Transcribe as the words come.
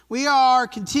We are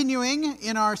continuing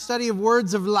in our study of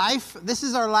words of life. This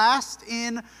is our last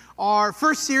in our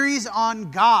first series on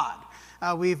God.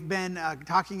 We've been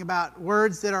talking about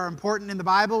words that are important in the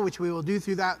Bible, which we will do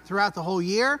throughout the whole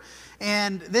year.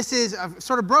 And this is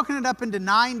sort of broken it up into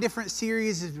 9 different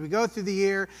series as we go through the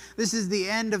year. This is the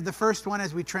end of the first one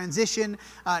as we transition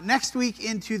next week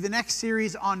into the next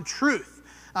series on truth.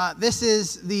 This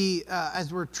is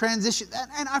as we're transitioning,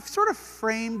 and I've sort of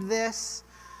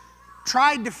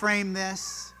tried to frame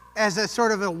this as a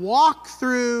sort of a walk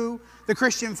through the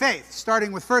Christian faith,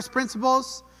 starting with first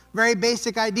principles, very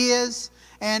basic ideas,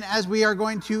 and as we are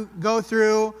going to go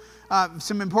through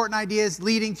some important ideas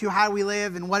leading to how we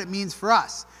live and what it means for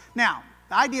us. Now,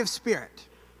 the idea of spirit.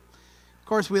 Of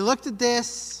course, we looked at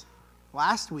this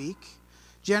last week,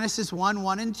 Genesis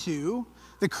 1 and 2,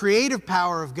 the creative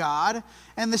power of God,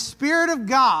 and the Spirit of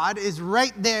God is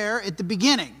right there at the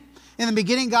beginning. In the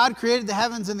beginning, God created the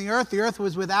heavens and the earth. The earth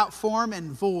was without form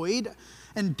and void,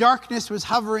 and darkness was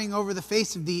hovering over the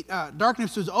face of the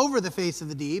darkness was over the face of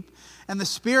the deep, and the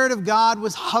Spirit of God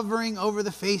was hovering over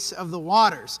the face of the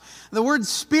waters. The word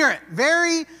spirit,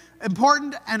 very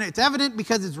important, and it's evident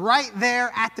because it's right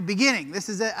there at the beginning. This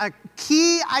is a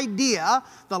key idea,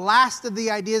 the last of the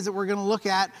ideas that we're going to look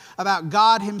at about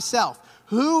God himself.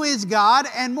 Who is God?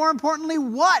 And more importantly,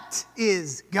 what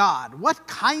is God? What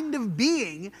kind of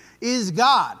being is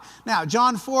God? Now,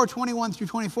 John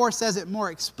 4:21-24 says it more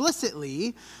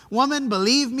explicitly. Woman,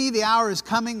 believe me, the hour is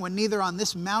coming when neither on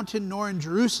this mountain nor in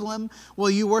Jerusalem will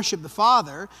you worship the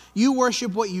Father. You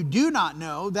worship what you do not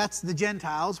know. That's the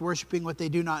Gentiles worshiping what they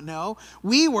do not know.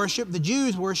 The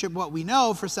Jews worship what we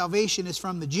know, for salvation is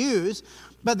from the Jews.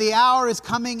 But the hour is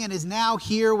coming and is now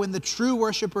here when the true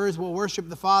worshipers will worship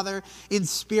the Father in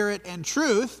spirit and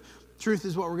truth. Truth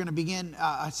is what we're going to begin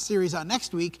a series on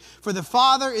next week. For the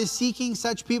Father is seeking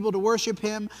such people to worship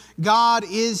him. God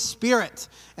is spirit,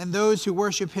 and those who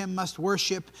worship him must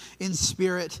worship in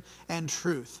spirit and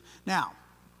truth. Now,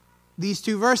 these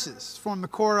 2 verses form the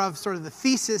core of sort of the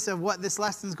thesis of what this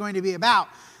lesson is going to be about.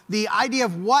 The idea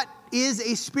of what is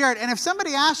a spirit. And if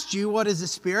somebody asked you what is a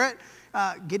spirit,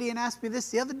 Gideon asked me this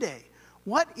the other day.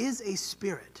 What is a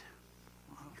spirit?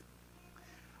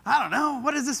 I don't know.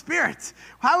 What is a spirit?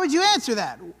 How would you answer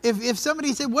that? If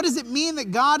somebody said, what does it mean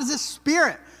that God is a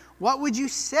spirit? What would you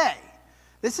say?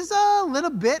 This is a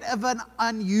little bit of an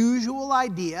unusual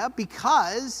idea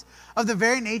because of the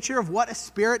very nature of what a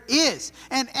spirit is.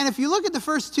 And if you look at the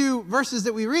first 2 verses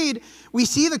that we read, we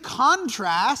see the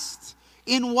contrast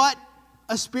in what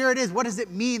a spirit is. What does it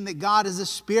mean that God is a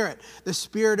spirit? The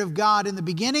Spirit of God in the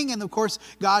beginning, and of course,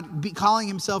 God calling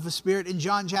himself a spirit in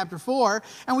John chapter 4.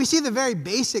 And we see the very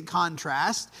basic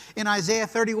contrast in Isaiah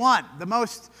 31, the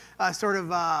most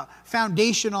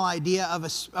foundational idea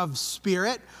of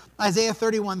spirit. Isaiah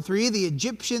 31:3, the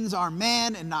Egyptians are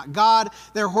man and not God.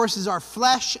 Their horses are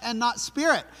flesh and not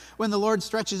spirit. When the Lord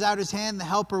stretches out his hand, the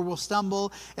helper will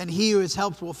stumble, and he who is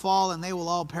helped will fall, and they will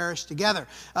all perish together.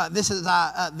 This is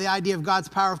the idea of God's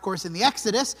power, of course, in the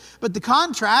Exodus. But the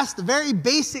contrast, the very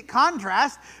basic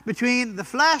contrast between the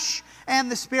flesh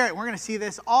and the spirit. We're going to see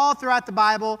this all throughout the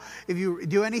Bible. If you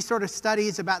do any sort of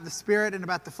studies about the spirit and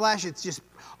about the flesh, it's just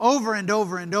over and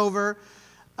over and over.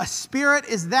 A spirit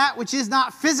is that which is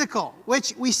not physical,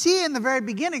 which we see in the very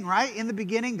beginning, right? In the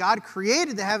beginning, God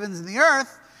created the heavens and the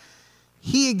earth.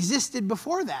 He existed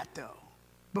before that, though.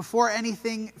 Before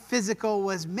anything physical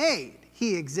was made,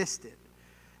 he existed.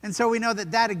 And so we know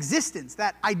that existence,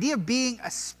 that idea of being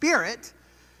a spirit,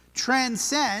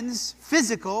 transcends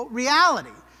physical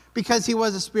reality. Because he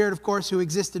was a spirit, of course, who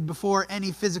existed before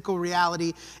any physical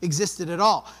reality existed at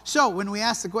all. So when we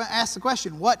ask the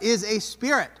question, what is a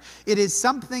spirit? It is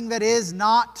something that is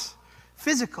not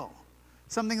physical.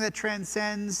 Something that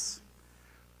transcends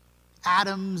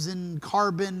atoms and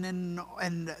carbon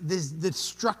and the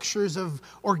structures of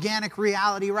organic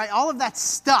reality, right? All of that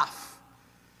stuff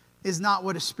is not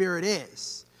what a spirit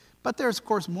is. But there's, of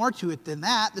course, more to it than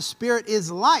that. The Spirit is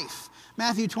life.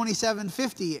 Matthew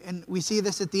 27:50, and we see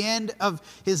this at the end of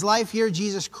his life here.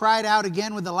 Jesus cried out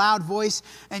again with a loud voice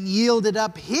and yielded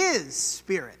up his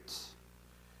Spirit.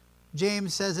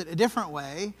 James says it a different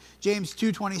way. James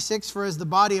 2:26, for as the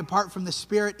body apart from the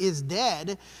Spirit is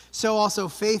dead, so also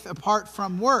faith apart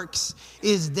from works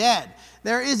is dead.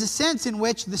 There is a sense in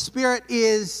which the Spirit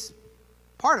is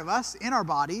part of us, in our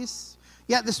bodies,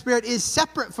 yet the Spirit is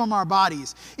separate from our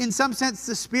bodies. In some sense,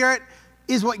 the Spirit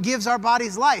is what gives our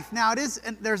bodies life. Now, it's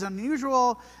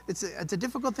a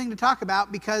difficult thing to talk about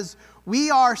because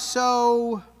we are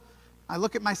so, I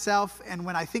look at myself, and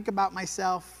when I think about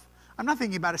myself, I'm not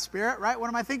thinking about a spirit, right? What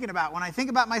am I thinking about? When I think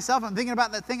about myself, I'm thinking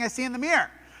about that thing I see in the mirror.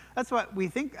 That's what we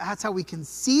think. That's how we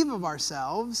conceive of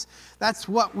ourselves. That's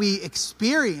what we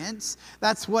experience.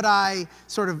 That's what I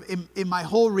sort of, in my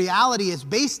whole reality is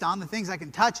based on, the things I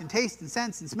can touch and taste and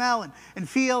sense and smell and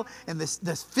feel and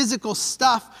this physical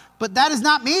stuff. But that is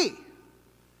not me.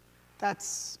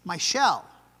 That's my shell.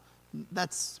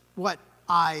 That's what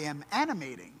I am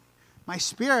animating. My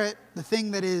spirit, the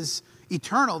thing that is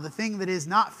eternal, the thing that is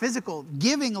not physical,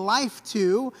 giving life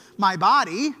to my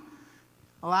body,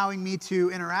 allowing me to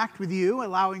interact with you,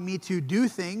 allowing me to do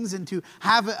things and to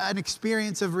have an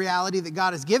experience of reality that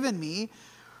God has given me.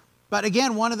 But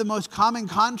again, one of the most common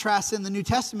contrasts in the New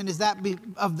Testament is that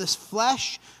of this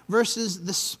flesh versus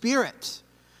the spirit.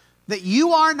 That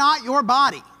you are not your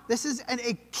body. This is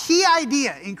a key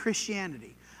idea in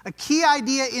Christianity. A key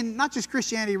idea in not just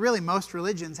Christianity, really most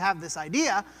religions have this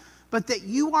idea, but that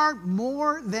you are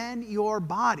more than your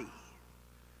body.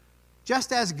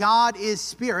 Just as God is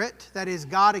spirit, that is,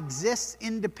 God exists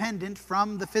independent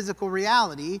from the physical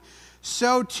reality,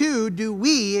 so too do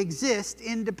we exist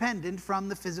independent from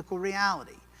the physical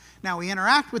reality. Now, we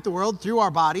interact with the world through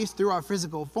our bodies, through our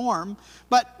physical form,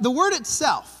 but the word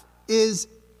itself is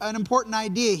an important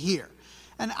idea here.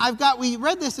 And we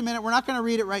read this a minute, we're not going to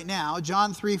read it right now,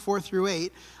 John 3, 4 through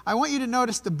 8. I want you to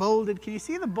notice the bolded. Can you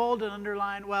see the bold and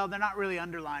underlined? Well, they're not really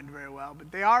underlined very well,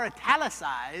 but they are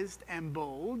italicized and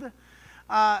bold.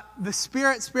 The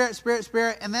spirit, spirit, spirit,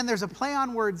 spirit, and then there's a play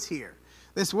on words here.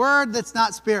 This word that's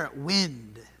not spirit,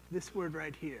 wind, this word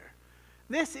right here.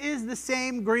 This is the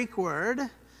same Greek word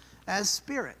as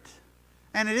spirit.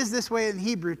 And it is this way in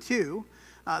Hebrew too.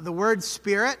 The word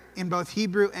spirit in both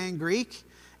Hebrew and Greek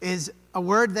is a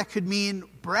word that could mean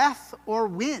breath or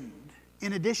wind,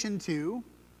 in addition to,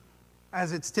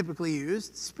 as it's typically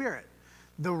used, spirit.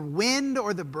 The wind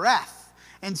or the breath.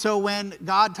 And so when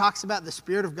God talks about the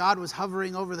Spirit of God was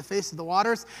hovering over the face of the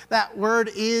waters, that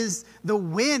word is the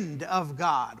wind of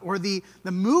God, or the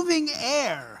moving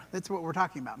air. That's what we're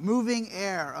talking about, moving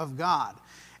air of God.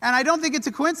 And I don't think it's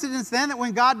a coincidence then that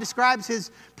when God describes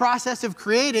his process of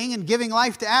creating and giving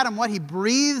life to Adam, he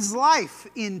breathes life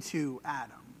into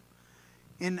Adam.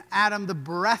 In Adam, the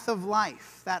breath of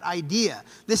life, that idea.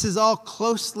 This is all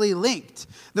closely linked.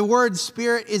 The word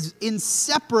spirit is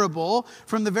inseparable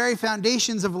from the very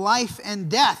foundations of life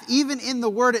and death. Even in the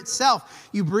word itself,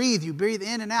 you breathe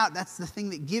in and out. That's the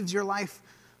thing that gives your life,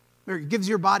 or gives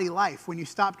your body life. When you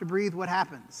stop to breathe, what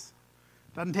happens?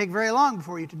 It doesn't take very long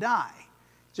before you to die.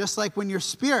 Just like when your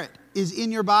spirit is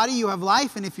in your body, you have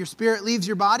life, and if your spirit leaves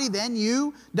your body, then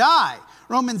you die.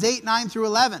 Romans 8, 9 through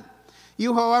 11.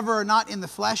 You, however, are not in the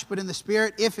flesh, but in the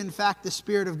Spirit, if in fact the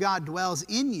Spirit of God dwells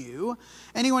in you.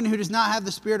 Anyone who does not have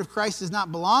the Spirit of Christ does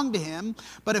not belong to him.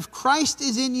 But if Christ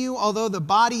is in you, although the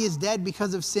body is dead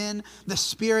because of sin, the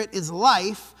Spirit is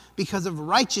life because of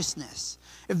righteousness.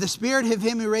 If the Spirit of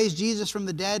him who raised Jesus from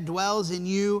the dead dwells in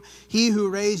you, he who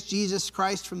raised Jesus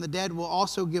Christ from the dead will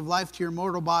also give life to your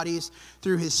mortal bodies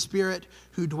through his Spirit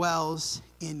who dwells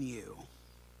in you.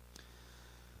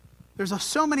 There's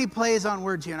so many plays on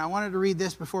words here, and I wanted to read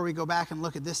this before we go back and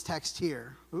look at this text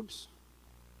here. Oops.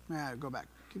 Go back.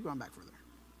 Keep going back further.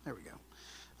 There we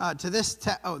go. To this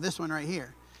this one right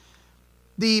here.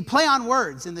 The play on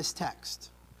words in this text.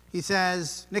 He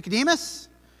says, Nicodemus,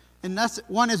 unless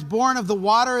one is born of the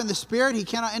water and the Spirit, he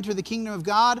cannot enter the kingdom of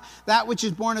God. That which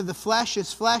is born of the flesh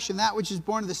is flesh, and that which is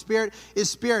born of the Spirit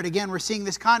is spirit. Again, we're seeing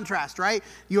this contrast, right?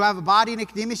 You have a body,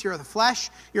 Nicodemus, you're of the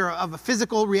flesh, you're of a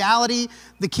physical reality.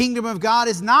 The kingdom of God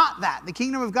is not that. The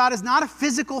kingdom of God is not a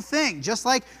physical thing, just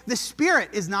like the Spirit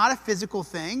is not a physical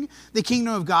thing. The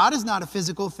kingdom of God is not a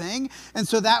physical thing. And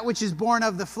so that which is born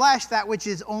of the flesh, that which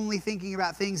is only thinking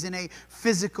about things in a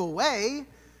physical way,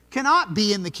 cannot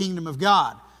be in the kingdom of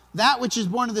God. That which is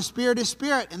born of the Spirit is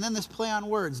spirit. And then this play on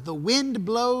words. The wind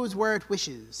blows where it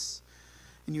wishes.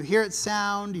 And you hear its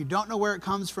sound. You don't know where it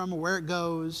comes from or where it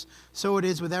goes. So it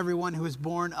is with everyone who is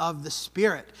born of the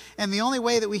Spirit. And the only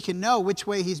way that we can know which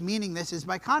way he's meaning this is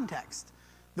by context.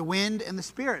 The wind and the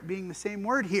Spirit being the same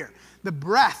word here. The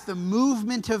breath, the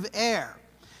movement of air.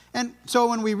 And so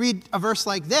when we read a verse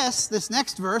like this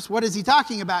next verse, what is he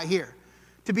talking about here?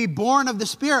 To be born of the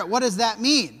Spirit. What does that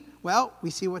mean? Well,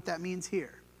 we see what that means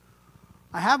here.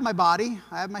 I have my body,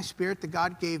 I have my spirit that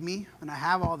God gave me, and I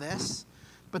have all this,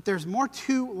 but there's more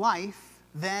to life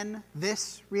than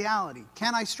this reality.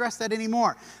 Can I stress that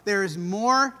anymore? There is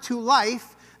more to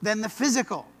life than the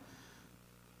physical.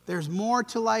 There's more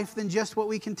to life than just what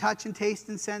we can touch and taste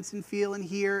and sense and feel and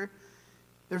hear.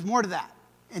 There's more to that.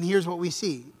 And here's what we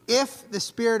see. If the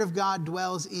Spirit of God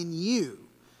dwells in you,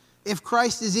 if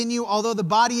Christ is in you, although the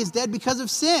body is dead because of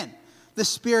sin, the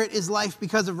Spirit is life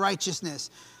because of righteousness.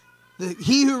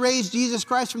 He who raised Jesus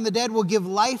Christ from the dead will give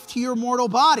life to your mortal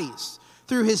bodies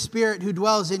through his Spirit who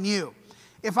dwells in you.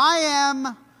 If I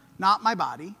am not my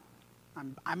body,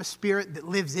 I'm a spirit that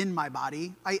lives in my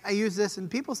body. I use this,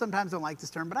 and people sometimes don't like this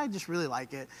term, but I just really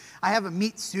like it. I have a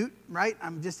meat suit, right?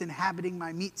 I'm just inhabiting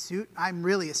my meat suit. I'm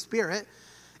really a spirit.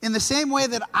 In the same way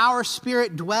that our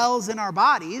spirit dwells in our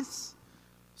bodies,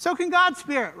 so can God's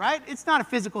Spirit, right? It's not a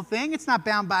physical thing. It's not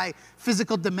bound by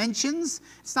physical dimensions.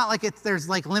 It's not like there's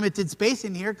like limited space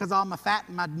in here because all my fat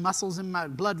and my muscles and my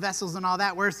blood vessels and all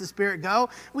that, where's the Spirit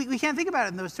go? We can't think about it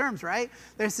in those terms, right?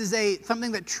 This is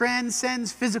something that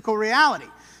transcends physical reality.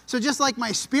 So just like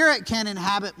my spirit can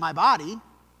inhabit my body,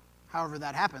 however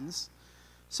that happens,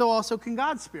 so also can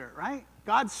God's Spirit, right?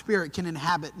 God's Spirit can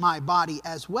inhabit my body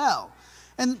as well.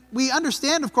 And we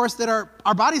understand, of course, that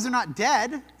our bodies are not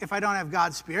dead if I don't have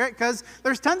God's Spirit, because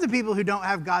there's tons of people who don't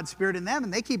have God's Spirit in them,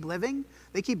 and they keep living,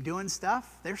 they keep doing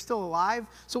stuff, they're still alive.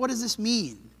 So what does this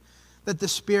mean? That the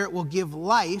Spirit will give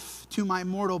life to my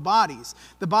mortal bodies.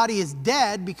 The body is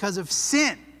dead because of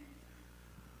sin.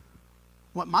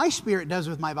 What my spirit does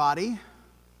with my body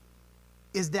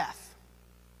is death.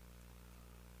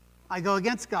 I go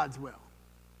against God's will,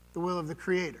 the will of the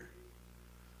Creator.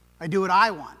 I do what I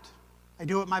want. I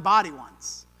do what my body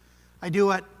wants. I do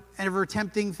whatever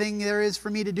tempting thing there is for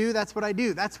me to do, that's what I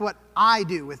do. That's what I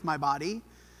do with my body.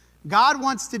 God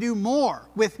wants to do more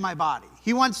with my body.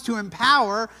 He wants to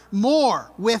empower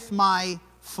more with my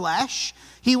flesh.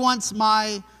 He wants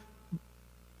my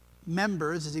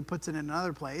members, as he puts it in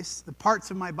another place, the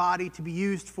parts of my body to be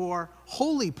used for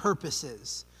holy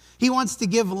purposes. He wants to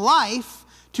give life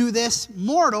to this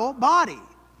mortal body,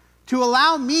 to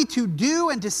allow me to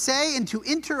do and to say and to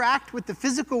interact with the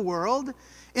physical world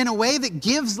in a way that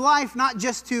gives life not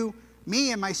just to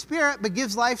me and my spirit, but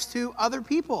gives life to other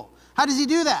people. How does he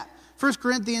do that? 1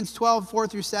 Corinthians 12, 4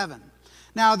 through 7.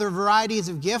 Now there are varieties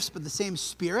of gifts, but the same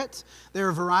Spirit. There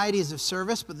are varieties of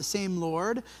service, but the same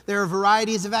Lord. There are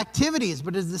varieties of activities,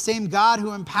 but it is the same God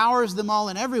who empowers them all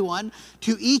and everyone.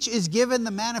 To each is given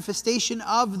the manifestation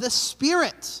of the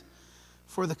Spirit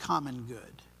for the common good.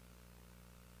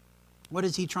 What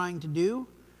is he trying to do?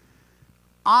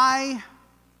 I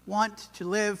want to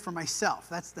live for myself.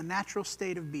 That's the natural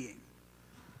state of being.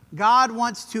 God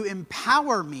wants to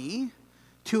empower me,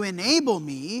 to enable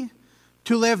me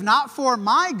to live not for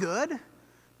my good,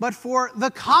 but for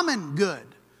the common good,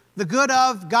 the good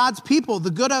of God's people, the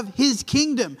good of his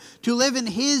kingdom, to live in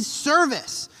his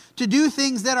service, to do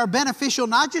things that are beneficial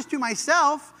not just to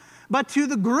myself, but to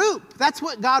the group. That's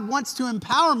what God wants to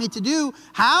empower me to do.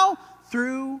 How?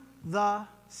 Through the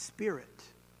Spirit.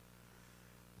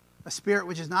 A spirit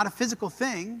which is not a physical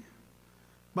thing,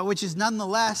 but which is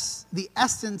nonetheless the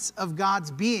essence of God's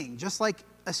being, just like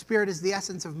a spirit is the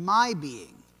essence of my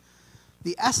being.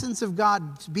 The essence of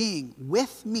God's being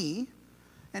with me.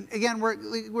 And again,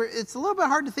 it's a little bit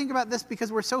hard to think about this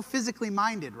because we're so physically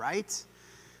minded, right?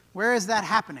 Where is that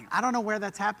happening? I don't know where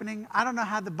that's happening. I don't know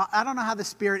how the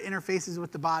spirit interfaces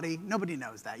with the body. Nobody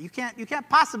knows that. You can't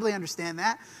possibly understand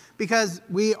that because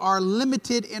we are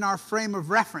limited in our frame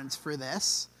of reference for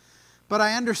this. But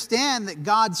I understand that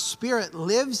God's Spirit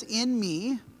lives in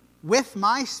me with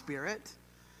my spirit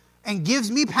and gives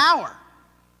me power.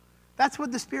 That's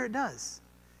what the Spirit does.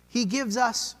 He gives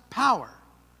us power.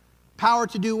 Power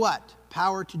to do what?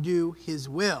 Power to do his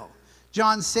will.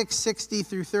 John 6, 60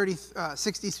 through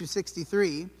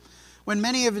 63. When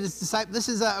many of his disciples, this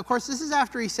is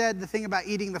after he said the thing about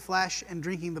eating the flesh and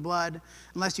drinking the blood.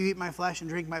 Unless you eat my flesh and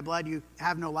drink my blood, you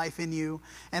have no life in you.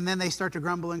 And then they start to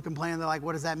grumble and complain. They're like,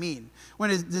 what does that mean? When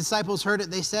his disciples heard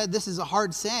it, they said, this is a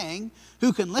hard saying.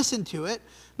 Who can listen to it?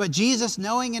 But Jesus,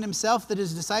 knowing in himself that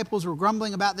his disciples were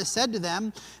grumbling about this, said to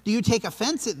them, do you take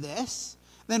offense at this?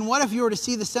 Then what if you were to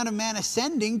see the Son of Man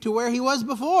ascending to where he was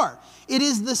before? It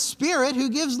is the Spirit who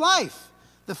gives life.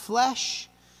 The flesh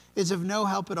is of no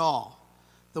help at all.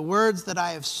 The words that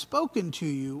I have spoken to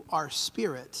you are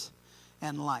spirit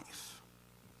and life.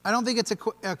 I don't think it's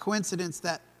a coincidence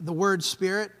that the word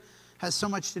spirit has so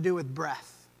much to do with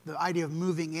breath, the idea of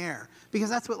moving air, because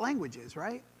that's what language is,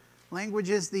 right? Language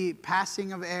is the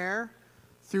passing of air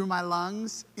through my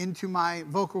lungs into my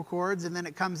vocal cords, and then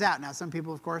it comes out. Now, some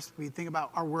people, of course, we think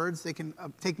about our words, they can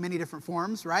take many different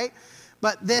forms, right?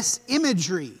 But this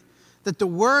imagery, that the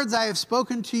words I have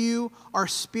spoken to you are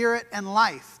spirit and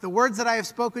life. The words that I have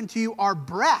spoken to you are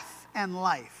breath and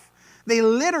life. They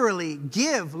literally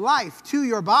give life to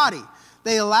your body.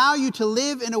 They allow you to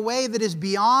live in a way that is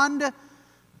beyond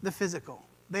the physical.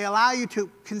 They allow you to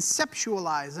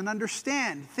conceptualize and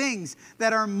understand things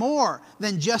that are more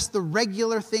than just the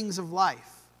regular things of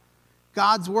life.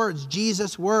 God's words,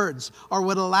 Jesus' words, are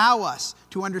what allow us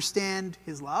to understand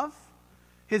his love.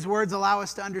 His words allow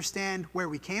us to understand where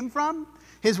we came from.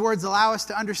 His words allow us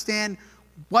to understand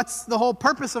what's the whole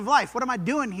purpose of life. What am I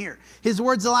doing here? His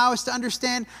words allow us to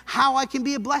understand how I can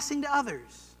be a blessing to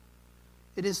others.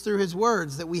 It is through his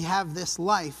words that we have this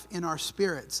life in our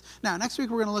spirits. Now, next week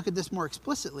we're going to look at this more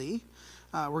explicitly.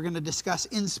 We're going to discuss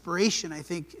inspiration, I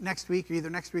think, next week, or either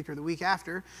next week or the week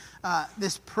after.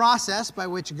 This process by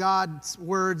which God's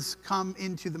words come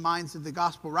into the minds of the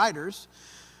gospel writers.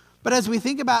 But as we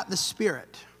think about the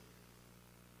Spirit,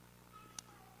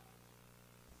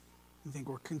 I think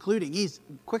we're concluding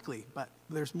quickly, but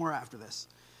there's more after this.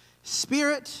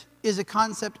 Spirit is a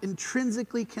concept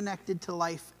intrinsically connected to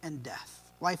life and death.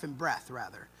 Life and breath,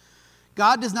 rather.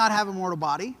 God does not have a mortal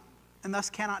body, and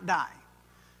thus cannot die.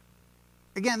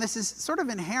 Again, this is sort of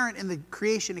inherent in the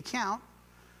creation account.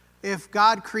 If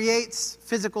God creates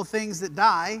physical things that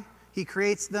die, he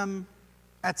creates them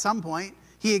at some point.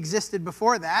 He existed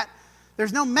before that.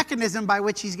 There's no mechanism by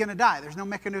which he's going to die. There's no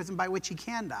mechanism by which he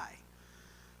can die.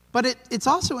 But it's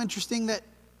also interesting that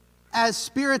as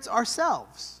spirits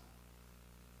ourselves,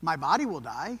 my body will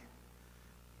die.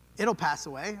 It'll pass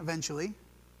away eventually.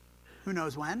 Who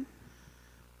knows when?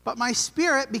 But my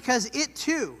spirit, because it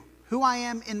too, who I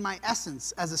am in my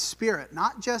essence as a spirit,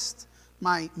 not just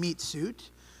my meat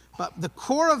suit, but the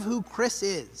core of who Chris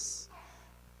is,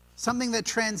 something that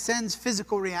transcends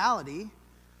physical reality,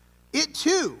 it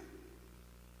too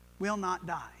will not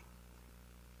die.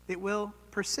 It will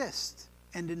persist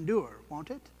and endure, won't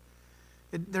it?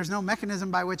 There's no mechanism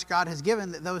by which God has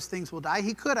given that those things will die.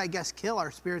 He could, I guess, kill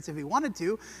our spirits if he wanted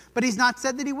to, but he's not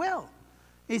said that he will.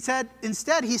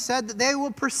 Instead, he said that they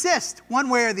will persist one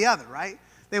way or the other, right?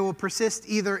 They will persist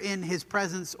either in his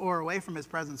presence or away from his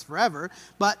presence forever,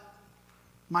 but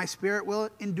my spirit will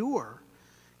endure.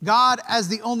 God, as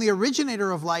the only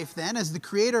originator of life then, as the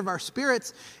creator of our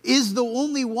spirits, is the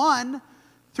only one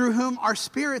through whom our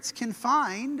spirits can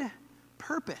find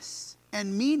purpose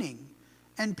and meaning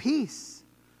and peace.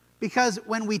 Because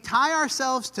when we tie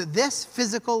ourselves to this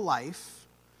physical life,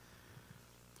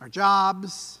 our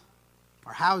jobs,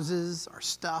 our houses, our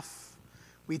stuff,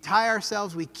 we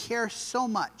care so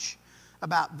much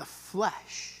about the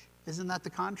flesh. Isn't that the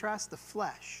contrast? The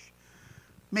flesh.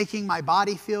 Making my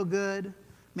body feel good,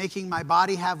 making my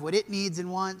body have what it needs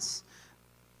and wants.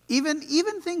 Even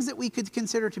things that we could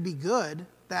consider to be good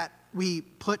that we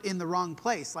put in the wrong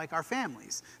place, like our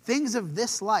families. Things of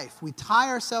this life. We tie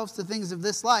ourselves to things of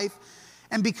this life,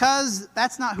 and because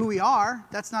that's not who we are,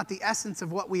 that's not the essence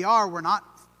of what we are, we're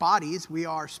not bodies, we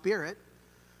are spirit,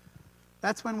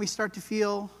 that's when we start to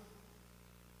feel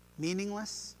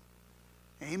meaningless,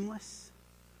 aimless,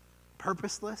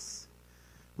 purposeless.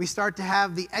 We start to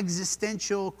have the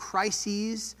existential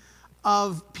crises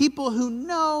of people who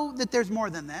know that there's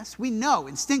more than this. We know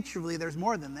instinctively there's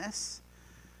more than this.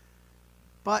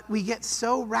 But we get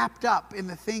so wrapped up in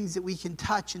the things that we can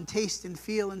touch and taste and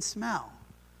feel and smell.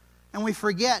 And we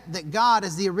forget that God,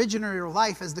 as the originator of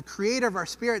life, as the creator of our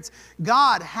spirits,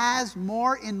 God has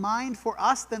more in mind for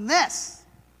us than this.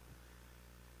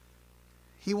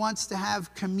 He wants to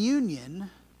have communion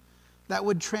that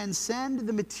would transcend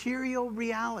the material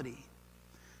reality.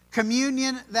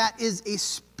 Communion that is a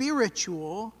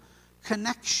spiritual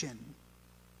connection.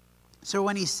 So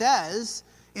when he says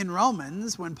in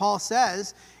Romans, when Paul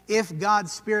says, if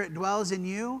God's Spirit dwells in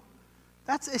you,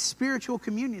 that's a spiritual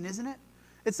communion, isn't it?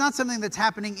 It's not something that's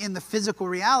happening in the physical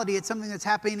reality. It's something that's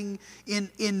happening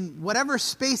in whatever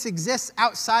space exists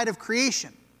outside of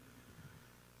creation.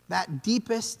 That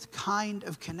deepest kind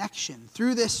of connection.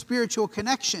 Through this spiritual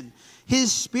connection,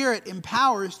 his Spirit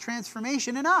empowers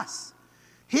transformation in us.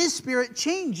 His Spirit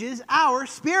changes our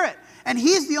spirit. And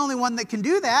he's the only one that can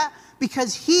do that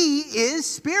because he is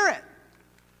Spirit.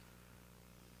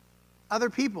 Other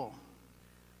people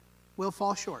will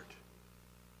fall short.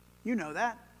 You know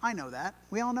that. I know that.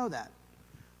 We all know that.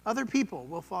 Other people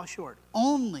will fall short.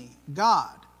 Only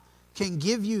God can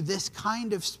give you this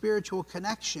kind of spiritual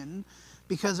connection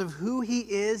because of who he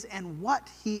is and what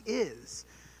he is.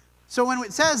 So when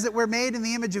it says that we're made in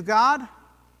the image of God,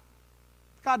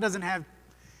 God doesn't have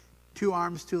 2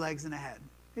 arms, 2 legs, and a head.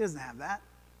 He doesn't have that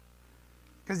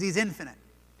because he's infinite.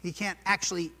 He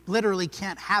literally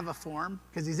can't have a form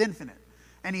because he's infinite.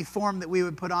 Any form that we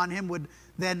would put on him would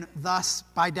then thus,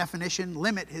 by definition,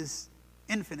 limit his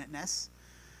infiniteness.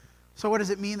 So what does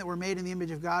it mean that we're made in the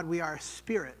image of God? We are a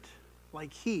spirit,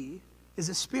 like he is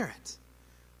a spirit.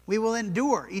 We will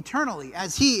endure eternally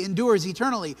as he endures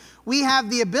eternally. We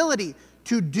have the ability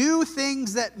to do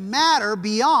things that matter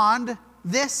beyond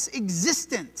this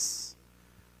existence,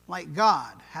 like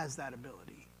God has that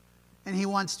ability. and he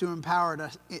wants to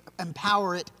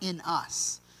empower it in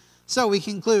us. So we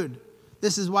conclude,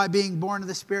 this is why being born of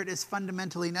the Spirit is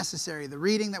fundamentally necessary. The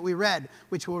reading that we read,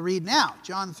 which we'll read now,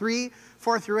 John 3,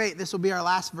 4 through 8, this will be our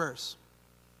last verse.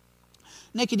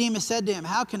 Nicodemus said to him,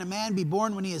 "How can a man be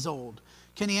born when he is old?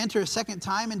 Can he enter a second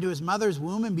time into his mother's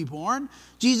womb and be born?"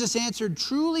 Jesus answered,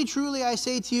 "Truly, truly, I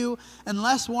say to you,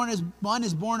 unless one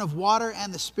is born of water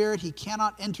and the Spirit, he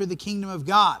cannot enter the kingdom of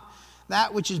God.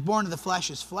 That which is born of the flesh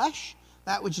is flesh.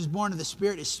 That which is born of the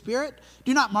Spirit is spirit.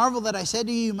 Do not marvel that I said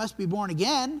to you, you must be born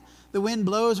again. The wind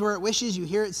blows where it wishes. You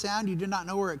hear its sound. You do not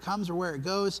know where it comes or where it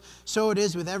goes. So it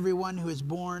is with everyone who is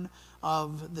born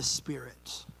of the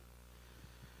Spirit."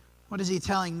 What is he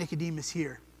telling Nicodemus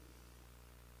here?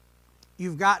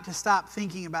 You've got to stop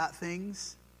thinking about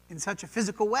things in such a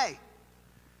physical way.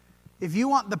 If you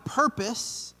want the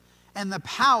purpose and the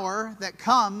power that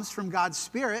comes from God's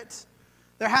Spirit,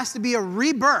 there has to be a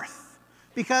rebirth.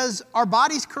 Because our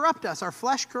bodies corrupt us. Our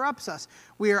flesh corrupts us.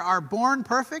 We are born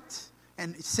perfect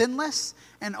and sinless.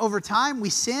 And over time we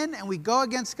sin and we go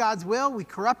against God's will. We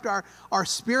corrupt our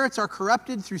spirits are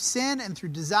corrupted through sin and through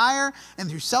desire and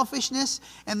through selfishness.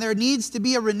 And there needs to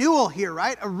be a renewal here,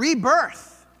 right? A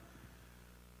rebirth.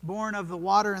 Born of the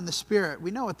water and the Spirit.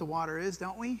 We know what the water is,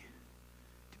 don't we?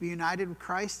 To be united with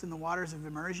Christ in the waters of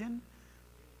immersion.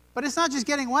 But it's not just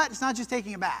getting wet. It's not just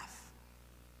taking a bath.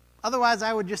 Otherwise,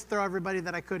 I would just throw everybody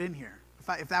that I could in here.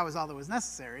 If that was all that was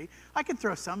necessary. I could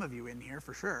throw some of you in here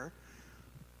for sure.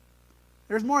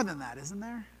 There's more than that, isn't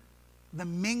there? The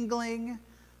mingling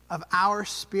of our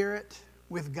spirit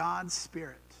with God's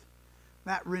Spirit.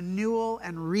 That renewal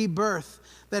and rebirth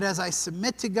that as I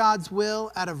submit to God's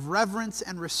will out of reverence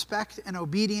and respect and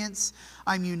obedience,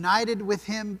 I'm united with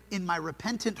him in my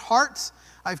repentant heart.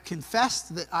 I've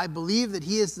confessed that I believe that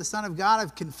he is the Son of God.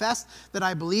 I've confessed that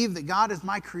I believe that God is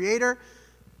my creator.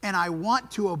 And I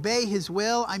want to obey his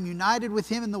will. I'm united with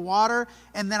him in the water.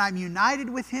 And then I'm united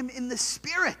with him in the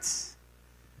Spirit.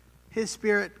 His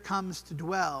Spirit comes to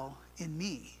dwell in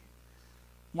me.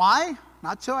 Why?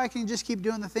 Not so I can just keep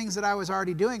doing the things that I was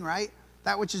already doing, right?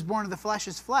 That which is born of the flesh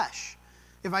is flesh.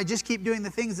 If I just keep doing the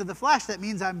things of the flesh, that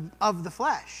means I'm of the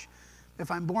flesh. If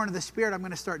I'm born of the Spirit, I'm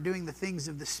going to start doing the things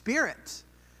of the Spirit.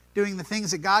 Doing the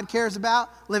things that God cares about,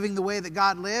 living the way that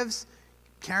God lives,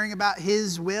 caring about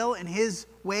his will and his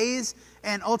ways,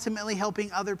 and ultimately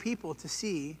helping other people to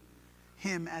see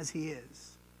him as he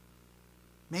is.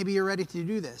 Maybe you're ready to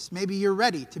do this. Maybe you're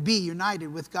ready to be united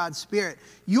with God's Spirit.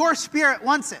 Your spirit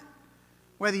wants it,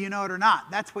 whether you know it or not.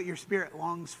 That's what your spirit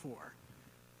longs for.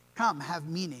 Come, have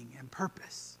meaning and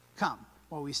purpose. Come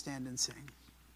while we stand and sing.